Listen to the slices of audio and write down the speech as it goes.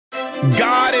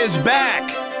God is back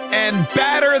and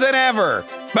badder than ever.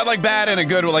 But like bad in a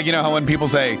good, like, you know how when people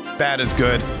say bad is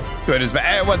good, good is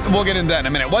bad. We'll get into that in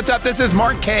a minute. What's up? This is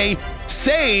Mark Kaye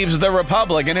Saves the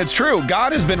Republic. And it's true.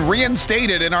 God has been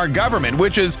reinstated in our government,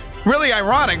 which is really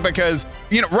ironic because,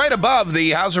 you know, right above the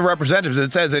House of Representatives,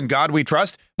 it says in God we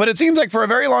trust. But it seems like for a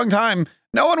very long time,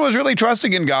 no one was really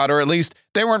trusting in God, or at least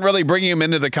they weren't really bringing him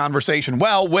into the conversation.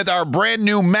 Well, with our brand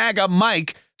new MAGA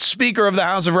Mike, Speaker of the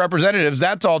House of Representatives,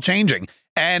 that's all changing.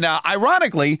 And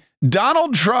ironically,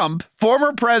 Donald Trump,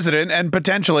 former president and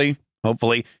potentially,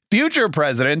 hopefully, future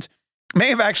president, may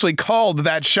have actually called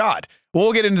that shot.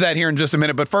 We'll get into that here in just a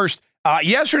minute. But first,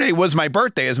 yesterday was my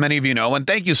birthday, as many of you know, and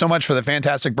thank you so much for the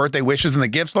fantastic birthday wishes and the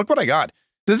gifts. Look what I got.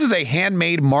 This is a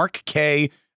handmade Mark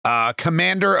Kaye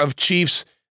Commander of Chiefs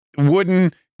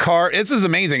wooden card. This is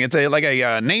amazing. It's like a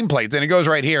nameplate, and it goes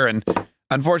right here. And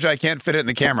unfortunately, I can't fit it in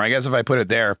the camera. I guess if I put it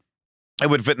there, it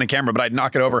would fit in the camera, but I'd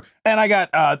knock it over. And I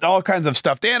got all kinds of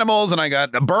stuffed animals, and I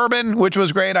got bourbon, which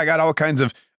was great. I got all kinds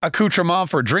of accoutrement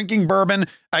for drinking bourbon.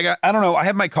 I don't know, I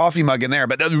have my coffee mug in there,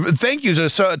 but thank you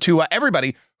to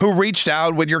everybody who reached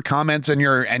out with your comments and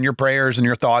your prayers and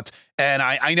your thoughts. And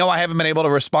I know I haven't been able to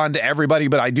respond to everybody,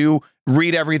 but I do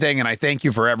read everything, and I thank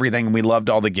you for everything. And we loved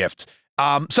all the gifts.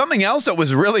 Something else that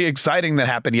was really exciting that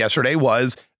happened yesterday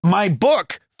was my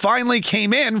book finally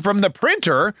came in from the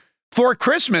printer for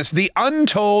Christmas, The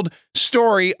Untold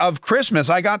Story of Christmas.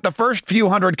 I got the first few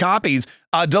hundred copies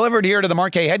delivered here to the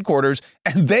Mark Kaye headquarters,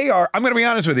 and they are, I'm going to be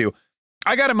honest with you,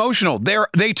 I got emotional.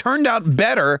 They turned out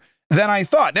better than I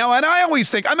thought. Now, and I always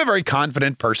think I'm a very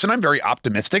confident person. I'm very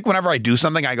optimistic. Whenever I do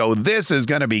something, I go, this is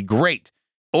going to be great.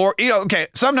 Or, you know, okay,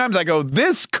 sometimes I go,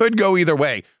 this could go either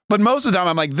way. But most of the time,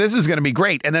 I'm like, this is going to be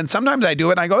great. And then sometimes I do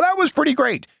it and I go, that was pretty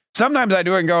great. Sometimes I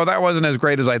do it and go, that wasn't as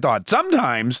great as I thought.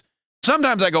 Sometimes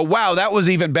I go, wow, that was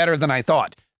even better than I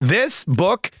thought. This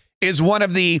book is one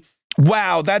of the,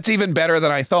 wow, that's even better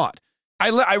than I thought.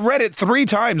 I read it 3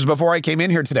 times before I came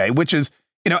in here today, which is,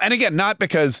 you know, and again, not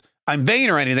because I'm vain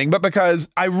or anything, but because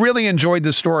I really enjoyed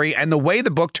the story and the way the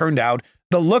book turned out,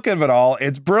 the look of it all.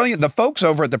 It's brilliant. The folks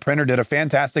over at the printer did a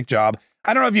fantastic job.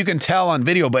 I don't know if you can tell on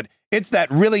video, but it's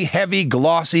that really heavy,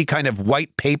 glossy kind of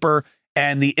white paper,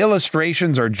 and the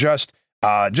illustrations are just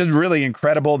really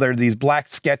incredible. There are these black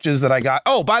sketches that I got.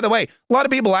 Oh, by the way, a lot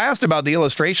of people asked about the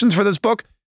illustrations for this book.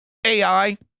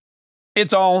 AI.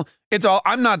 It's all,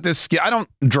 I'm not this, I don't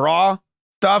draw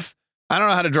stuff. I don't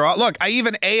know how to draw. Look, I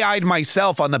even AI'd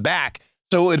myself on the back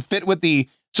so it would fit with I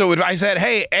said,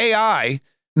 hey, AI,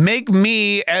 make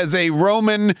me as a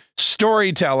Roman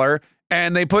storyteller.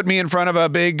 And they put me in front of a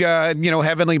big,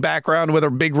 heavenly background with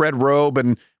a big red robe,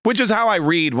 and which is how I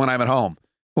read when I'm at home.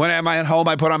 When I'm at home,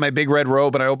 I put on my big red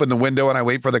robe and I open the window and I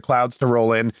wait for the clouds to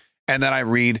roll in, and then I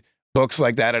read books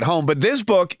like that at home. But this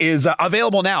book is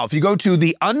available now. If you go to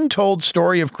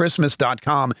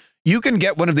theuntoldstoryofchristmas.com, you can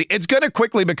get one of it's going to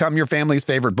quickly become your family's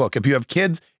favorite book. If you have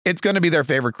kids, it's going to be their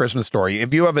favorite Christmas story.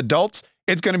 If you have adults,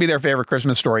 it's going to be their favorite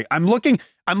Christmas story. I'm looking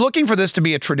for this to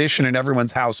be a tradition in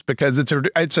everyone's house, because it's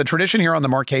a tradition here on the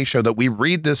Mark Kaye Show that we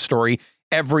read this story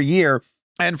every year.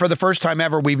 And for the first time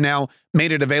ever, we've now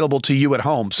made it available to you at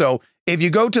home. So if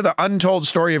you go to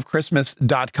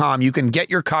theuntoldstoryofchristmas.com, you can get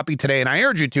your copy today. And I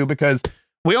urge you to, because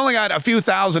we only got a few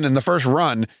thousand in the first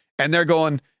run, and they're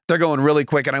going really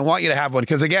quick. And I want you to have one,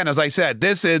 because again, as I said,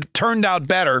 this turned out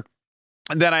better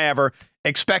than I ever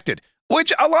expected,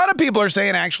 which a lot of people are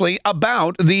saying actually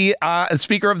about the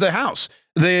Speaker of the House.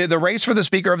 The race for the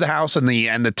Speaker of the House and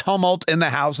the tumult in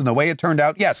the House and the way it turned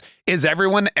out. Yes. Is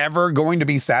everyone ever going to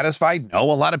be satisfied? No,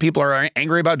 a lot of people are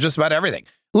angry about just about everything.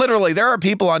 Literally, there are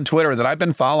people on Twitter that I've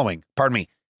been following,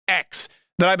 X,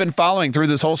 that I've been following through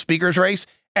this whole speaker's race.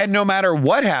 And no matter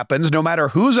what happens, no matter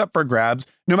who's up for grabs,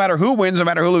 no matter who wins, no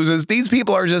matter who loses, these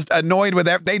people are just annoyed with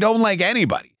that. They don't like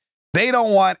anybody. They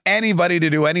don't want anybody to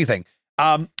do anything.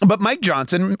 But Mike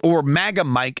Johnson, or MAGA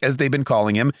Mike, as they've been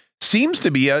calling him, seems to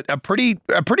be a pretty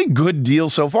good deal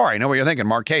so far. I know what you're thinking,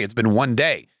 Mark Kaye. It's been one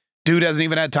day. Dude hasn't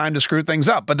even had time to screw things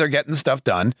up, but they're getting stuff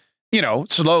done,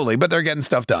 slowly, but they're getting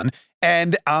stuff done.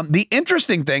 And the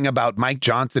interesting thing about Mike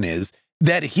Johnson is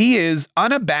that he is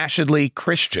unabashedly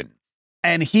Christian,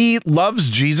 and he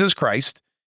loves Jesus Christ,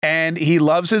 and he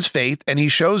loves his faith, and he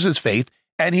shows his faith,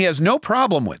 and he has no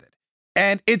problem with it.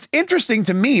 And it's interesting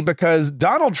to me because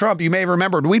Donald Trump, you may have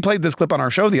remembered, we played this clip on our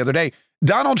show the other day.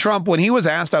 Donald Trump, when he was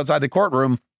asked outside the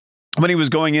courtroom, when he was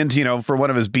going into, for one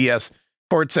of his BS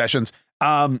court sessions,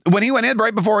 when he went in,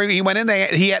 right before he went in,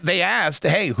 they asked,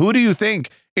 hey, who do you think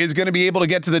is going to be able to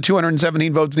get to the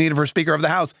 217 votes needed for Speaker of the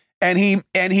House? And he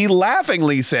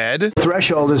laughingly said,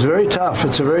 threshold is very tough.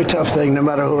 It's a very tough thing, no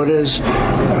matter who it is.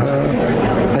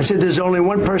 I said, there's only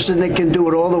one person that can do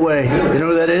it all the way. You know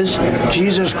who that is?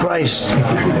 Jesus Christ.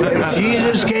 If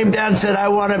Jesus came down and said, I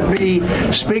want to be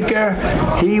speaker,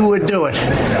 he would do it.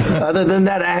 Other than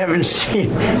that, I haven't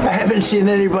seen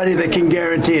anybody that can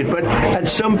guarantee it. But at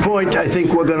some point, I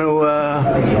think we're going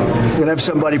to have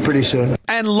somebody pretty soon.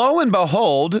 And lo and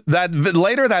behold, that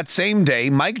later that same day,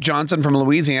 Mike Johnson from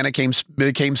Louisiana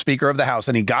became Speaker of the House,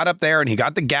 and he got up there and he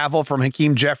got the gavel from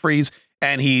Hakeem Jeffries,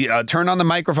 and he turned on the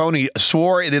microphone. He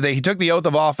swore. He took the oath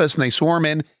of office, and they swore him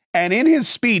in. And in his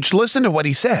speech, listen to what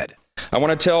he said. I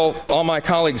want to tell all my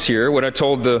colleagues here what I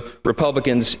told the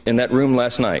Republicans in that room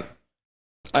last night.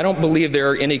 I don't believe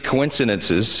there are any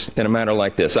coincidences in a matter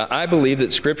like this. I believe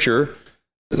that Scripture,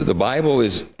 the Bible,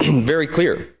 is very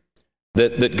clear.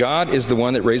 That God is the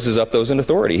one that raises up those in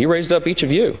authority. He raised up each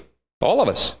of you, all of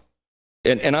us.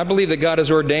 And I believe that God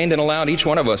has ordained and allowed each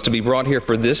one of us to be brought here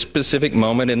for this specific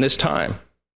moment in this time.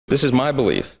 This is my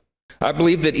belief. I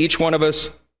believe that each one of us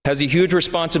has a huge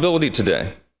responsibility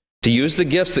today to use the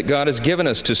gifts that God has given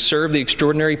us to serve the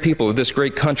extraordinary people of this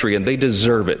great country, and they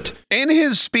deserve it. In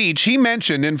his speech, he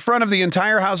mentioned in front of the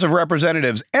entire House of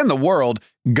Representatives and the world,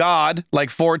 God,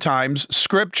 like 4 times,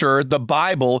 Scripture, the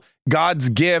Bible, God's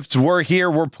gifts. We're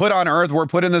here. We're put on earth. We're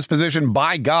put in this position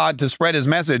by God to spread his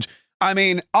message. I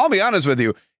mean, I'll be honest with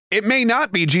you. It may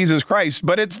not be Jesus Christ,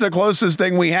 but it's the closest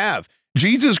thing we have.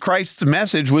 Jesus Christ's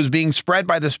message was being spread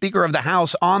by the Speaker of the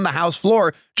House on the House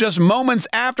floor just moments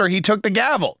after he took the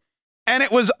gavel. And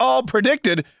it was all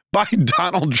predicted by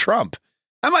Donald Trump.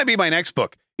 That might be my next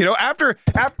book. You know, after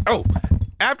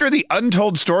the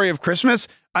untold story of Christmas,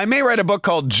 I may write a book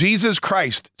called Jesus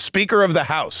Christ, Speaker of the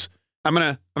House. I'm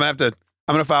gonna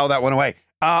file that one away.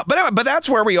 But that's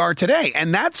where we are today,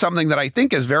 and that's something that I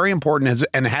think is very important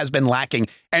and has been lacking,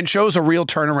 and shows a real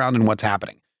turnaround in what's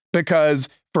happening. Because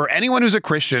for anyone who's a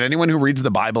Christian, anyone who reads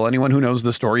the Bible, anyone who knows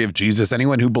the story of Jesus,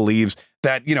 anyone who believes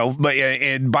that, you know,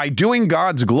 by doing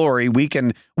God's glory, we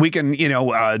can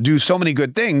do so many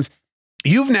good things.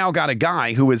 You've now got a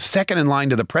guy who is second in line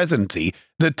to the presidency,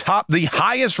 the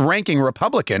highest ranking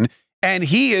Republican, and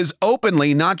he is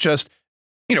openly not just,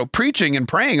 preaching and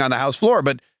praying on the House floor,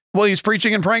 but he's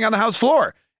preaching and praying on the House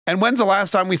floor. And when's the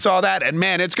last time we saw that? And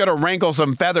man, it's going to rankle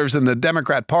some feathers in the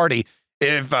Democrat Party,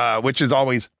 that's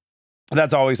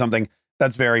always something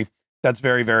that's very,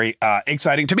 very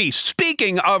exciting to me.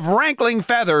 Speaking of rankling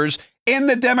feathers in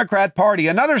the Democrat Party,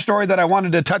 another story that I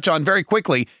wanted to touch on very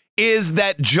quickly is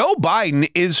that Joe Biden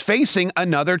is facing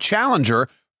another challenger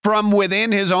from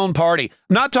within his own party.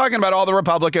 I'm not talking about all the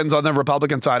Republicans on the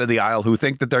Republican side of the aisle who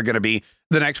think that they're going to be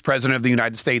the next president of the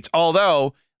United States,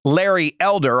 although Larry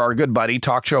Elder, our good buddy,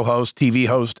 talk show host, TV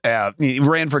host, he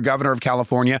ran for governor of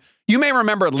California. You may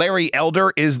remember Larry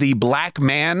Elder is the black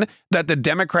man that the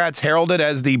Democrats heralded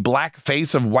as the black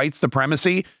face of white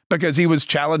supremacy because he was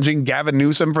challenging Gavin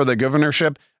Newsom for the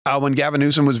governorship when Gavin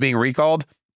Newsom was being recalled.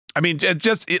 I mean,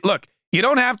 look, you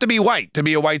don't have to be white to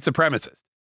be a white supremacist.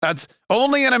 That's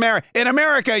only in America. In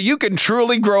America, you can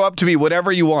truly grow up to be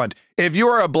whatever you want. If you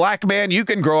are a black man, you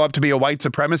can grow up to be a white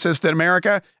supremacist in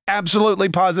America. Absolutely,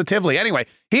 positively. Anyway,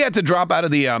 he had to drop out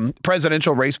of the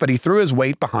presidential race, but he threw his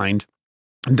weight behind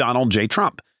Donald J.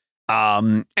 Trump.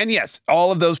 And yes,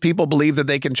 all of those people believe that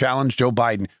they can challenge Joe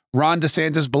Biden. Ron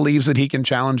DeSantis believes that he can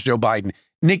challenge Joe Biden.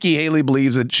 Nikki Haley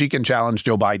believes that she can challenge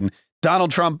Joe Biden.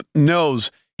 Donald Trump knows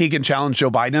he can challenge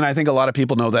Joe Biden. And I think a lot of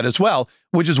people know that as well,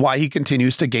 which is why he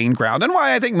continues to gain ground and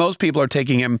why I think most people are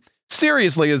taking him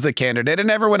seriously as the candidate and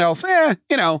everyone else,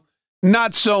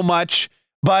 not so much.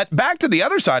 But back to the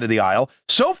other side of the aisle.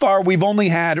 So far, we've only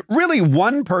had really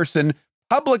one person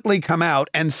publicly come out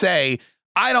and say,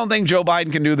 I don't think Joe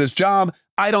Biden can do this job.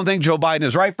 I don't think Joe Biden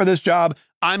is right for this job.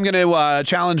 I'm going to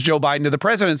challenge Joe Biden to the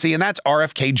presidency. And that's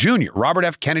RFK Jr., Robert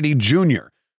F. Kennedy Jr.,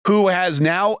 who has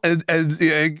now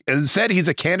said he's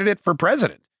a candidate for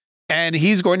president. And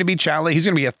he's going to be challenged. He's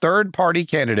going to be a third party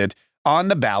candidate on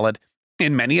the ballot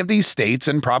in many of these states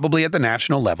and probably at the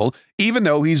national level, even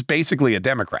though he's basically a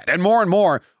Democrat. And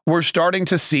more, we're starting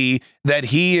to see that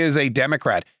he is a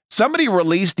Democrat. Somebody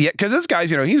released, because this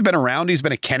guy's, he's been around. He's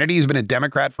been a Kennedy. He's been a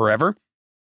Democrat forever.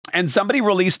 And somebody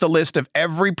released a list of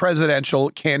every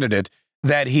presidential candidate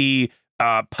that he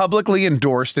publicly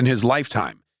endorsed in his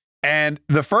lifetime. And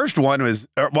the first one was,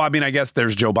 I guess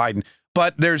there's Joe Biden,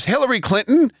 but there's Hillary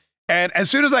Clinton. And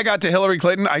as soon as I got to Hillary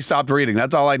Clinton, I stopped reading.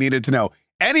 That's all I needed to know.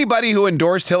 Anybody who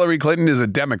endorsed Hillary Clinton is a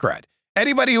Democrat.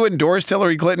 Anybody who endorsed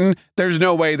Hillary Clinton, there's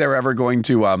no way they're ever going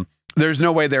to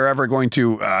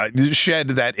shed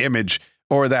that image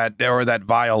or that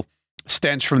vile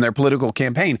stench from their political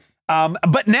campaign.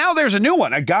 But now there's a new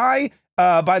one, a guy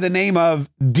by the name of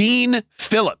Dean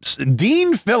Phillips.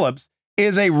 Dean Phillips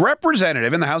is a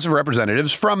representative in the House of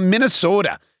Representatives from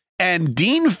Minnesota. And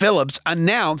Dean Phillips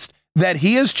announced that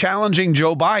he is challenging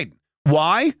Joe Biden.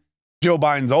 Why? Joe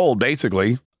Biden's old,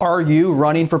 basically. Are you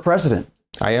running for president?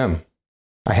 I am.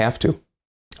 I have to.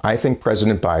 I think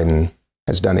President Biden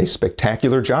has done a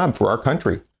spectacular job for our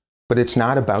country, but it's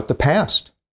not about the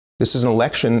past. This is an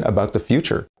election about the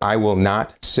future. I will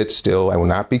not sit still. I will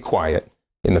not be quiet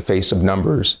in the face of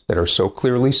numbers that are so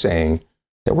clearly saying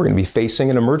that we're going to be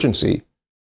facing an emergency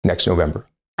next November.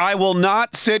 I will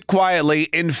not sit quietly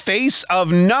in face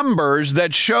of numbers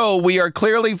that show we are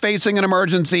clearly facing an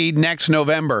emergency next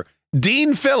November.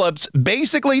 Dean Phillips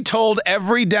basically told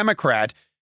every Democrat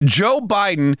Joe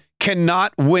Biden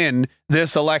cannot win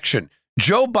this election.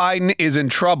 Joe Biden is in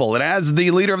trouble. And as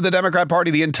the leader of the Democrat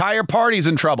Party, the entire party's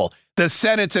in trouble. The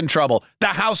Senate's in trouble. The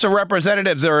House of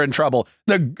Representatives are in trouble.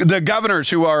 The governors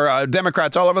who are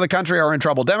Democrats all over the country are in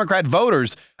trouble. Democrat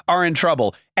voters are in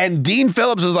trouble. And Dean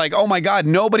Phillips was like, oh, my God,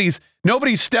 nobody's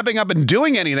stepping up and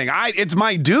doing anything. It's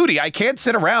my duty. I can't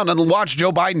sit around and watch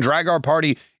Joe Biden drag our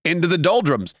party into the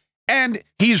doldrums. And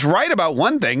he's right about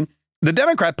one thing. The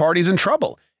Democrat Party's in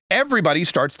trouble. Everybody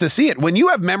starts to see it. When you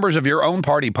have members of your own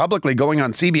party publicly going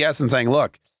on CBS and saying,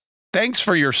 look, thanks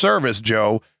for your service,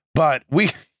 Joe, but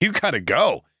you got to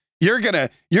go. You're going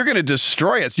to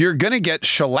destroy us. You're going to get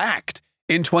shellacked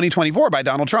in 2024 by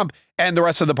Donald Trump, and the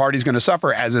rest of the party's going to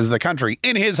suffer, as is the country.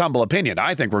 In his humble opinion,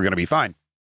 I think we're going to be fine.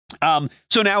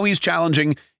 So now he's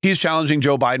challenging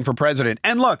Joe Biden for president.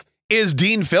 And look, is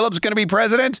Dean Phillips going to be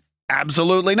president?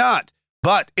 Absolutely not.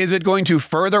 But is it going to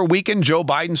further weaken Joe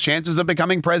Biden's chances of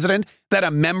becoming president that a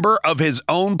member of his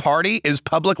own party is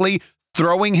publicly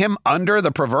throwing him under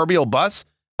the proverbial bus?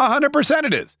 100%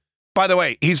 it is. By the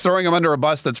way, he's throwing him under a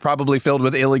bus that's probably filled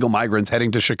with illegal migrants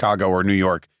heading to Chicago or New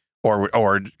York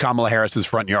or Kamala Harris's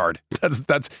front yard.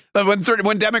 That's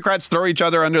when Democrats throw each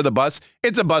other under the bus,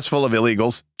 it's a bus full of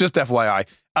illegals. Just FYI.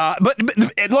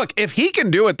 But look, if he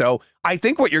can do it, though, I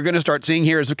think what you're going to start seeing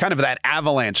here is kind of that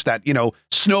avalanche, that,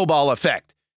 snowball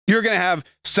effect. You're going to have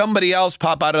somebody else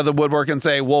pop out of the woodwork and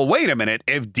say, well, wait a minute.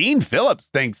 If Dean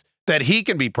Phillips thinks that he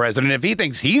can be president, if he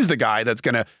thinks he's the guy that's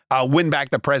going to win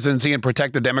back the presidency and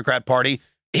protect the Democrat Party,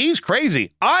 he's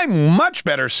crazy. I'm much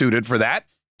better suited for that.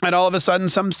 And all of a sudden,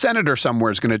 some senator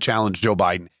somewhere is going to challenge Joe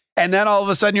Biden. And then all of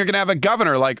a sudden, you're going to have a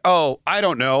governor like, I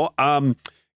don't know,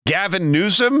 Gavin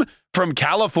Newsom from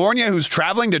California, who's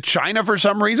traveling to China for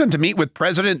some reason to meet with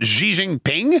President Xi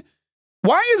Jinping.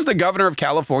 Why is the governor of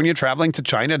California traveling to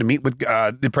China to meet with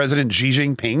the President Xi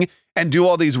Jinping and do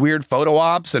all these weird photo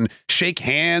ops and shake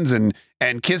hands and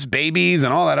kiss babies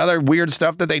and all that other weird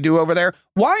stuff that they do over there?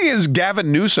 Why is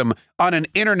Gavin Newsom on an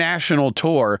international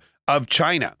tour of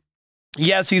China?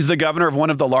 Yes, he's the governor of one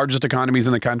of the largest economies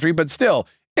in the country, but still,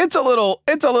 it's a little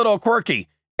quirky.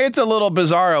 It's a little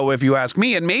bizarro, if you ask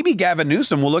me. And maybe Gavin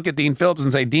Newsom will look at Dean Phillips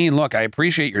and say, Dean, look, I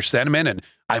appreciate your sentiment, and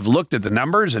I've looked at the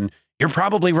numbers, and you're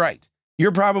probably right.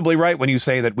 You're probably right when you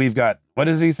say that we've got, what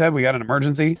has he said? We got an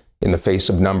emergency? In the face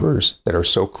of numbers that are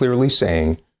so clearly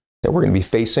saying that we're going to be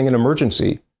facing an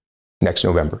emergency next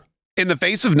November. In the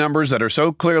face of numbers that are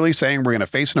so clearly saying we're going to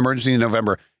face an emergency in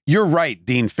November, you're right,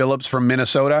 Dean Phillips from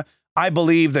Minnesota. I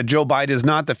believe that Joe Biden is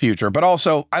not the future, but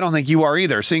also I don't think you are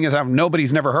either, seeing as how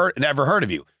nobody's never heard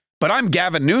of you. But I'm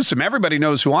Gavin Newsom. Everybody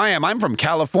knows who I am. I'm from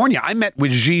California. I met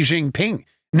with Xi Jinping.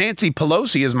 Nancy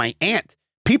Pelosi is my aunt.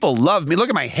 People love me. Look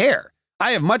at my hair.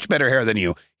 I have much better hair than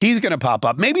you. He's going to pop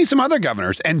up, maybe some other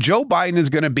governors, and Joe Biden is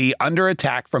going to be under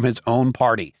attack from his own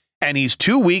party. And he's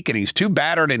too weak, and he's too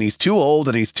battered, and he's too old,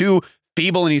 and he's too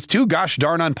feeble, and he's too gosh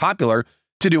darn unpopular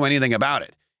to do anything about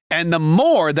it. And the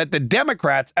more that the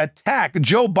Democrats attack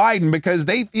Joe Biden because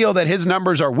they feel that his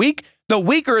numbers are weak, the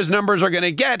weaker his numbers are going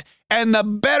to get, and the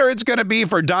better it's going to be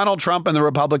for Donald Trump and the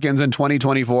Republicans in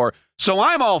 2024. So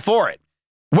I'm all for it.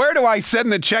 Where do I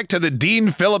send the check to the Dean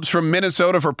Phillips from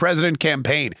Minnesota for president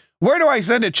campaign? Where do I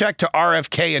send a check to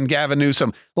RFK and Gavin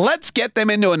Newsom? Let's get them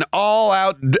into an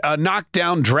all-out,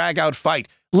 knockdown, drag-out fight.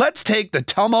 Let's take the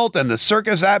tumult and the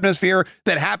circus atmosphere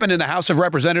that happened in the House of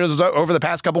Representatives over the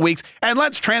past couple weeks, and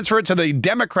let's transfer it to the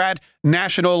Democrat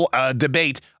national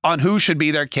debate on who should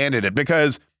be their candidate,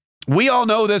 because we all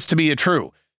know this to be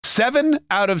true. 7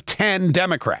 out of 10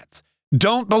 Democrats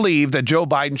don't believe that Joe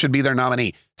Biden should be their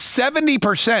nominee.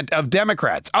 70% of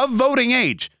Democrats of voting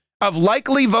age, of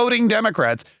likely voting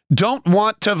Democrats, don't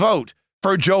want to vote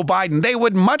for Joe Biden. They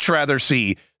would much rather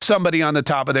see somebody on the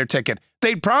top of their ticket.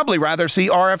 They'd probably rather see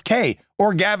RFK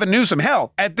or Gavin Newsom.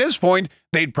 Hell, at this point,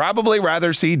 they'd probably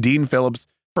rather see Dean Phillips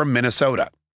from Minnesota.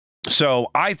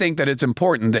 So I think that it's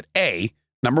important that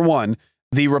number one,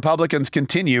 the Republicans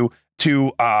continue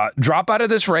to drop out of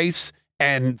this race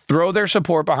and throw their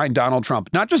support behind Donald Trump.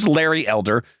 Not just Larry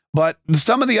Elder, but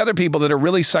some of the other people that are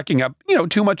really sucking up,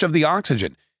 too much of the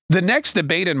oxygen. The next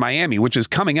debate in Miami, which is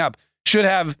coming up, should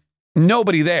have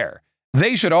nobody there.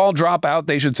 They should all drop out.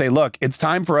 They should say, look, it's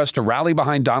time for us to rally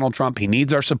behind Donald Trump. He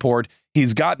needs our support.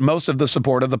 He's got most of the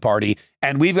support of the party,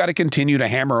 and we've got to continue to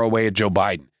hammer away at Joe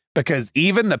Biden, because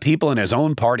even the people in his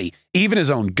own party, even his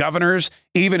own governors,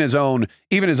 even his own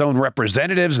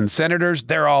representatives and senators,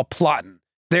 they're all plotting.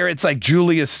 It's like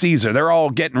Julius Caesar. They're all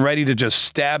getting ready to just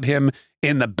stab him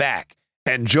in the back.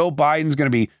 And Joe Biden's going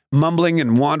to be mumbling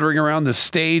and wandering around the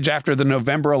stage after the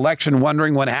November election,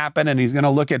 wondering what happened. And he's going to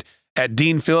look at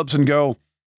Dean Phillips and go,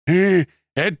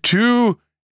 at two,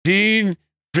 Dean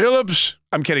Phillips.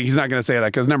 I'm kidding. He's not going to say that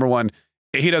because, number one,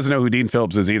 he doesn't know who Dean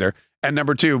Phillips is either. And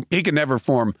number two, he can never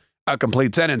form a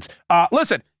complete sentence.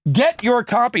 Listen, get your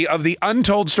copy of The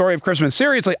Untold Story of Christmas.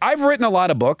 Seriously, I've written a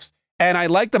lot of books and I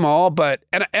like them all,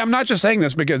 and I'm not just saying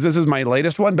this because this is my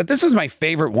latest one, but this is my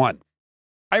favorite one.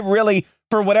 I really,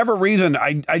 for whatever reason,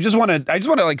 I just want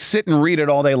to like sit and read it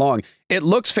all day long. It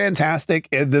looks fantastic.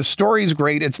 The story's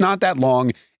great. It's not that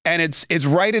long, and it's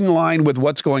right in line with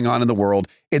what's going on in the world.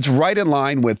 It's right in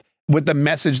line with the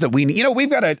message that we need. We've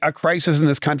got a crisis in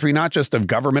this country, not just of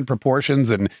government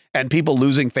proportions and people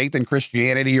losing faith in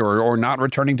Christianity or not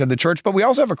returning to the church, but we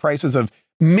also have a crisis of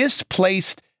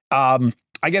misplaced,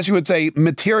 I guess you would say,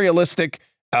 materialistic.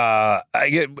 What's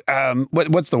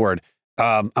the word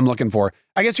I'm looking for?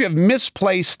 I guess you have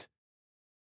misplaced.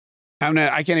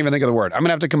 I can't even think of the word. I'm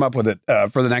gonna have to come up with it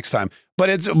for the next time.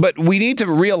 But we need to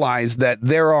realize that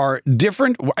there are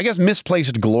different. I guess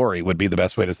misplaced glory would be the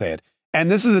best way to say it. And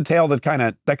this is a tale that kind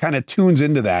of tunes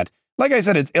into that. Like I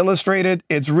said, it's illustrated.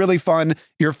 It's really fun.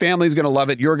 Your family's going to love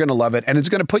it. You're going to love it. And it's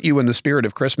going to put you in the spirit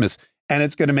of Christmas. And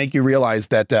it's going to make you realize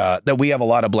that we have a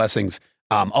lot of blessings,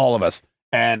 all of us.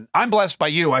 And I'm blessed by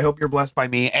you. I hope you're blessed by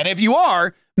me. And if you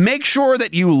are, make sure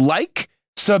that you like,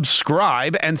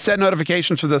 subscribe, and set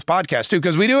notifications for this podcast too,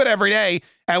 because we do it every day.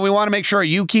 And we want to make sure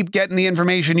you keep getting the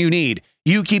information you need.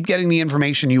 You keep getting the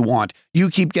information you want. You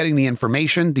keep getting the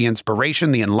information, the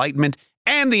inspiration, the enlightenment,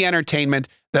 and the entertainment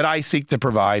that I seek to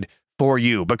provide for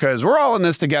you, because we're all in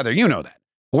this together. You know that.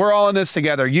 We're all in this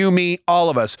together. You, me, all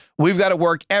of us. We've got to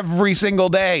work every single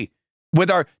day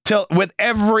with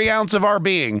every ounce of our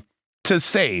being to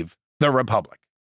save the republic.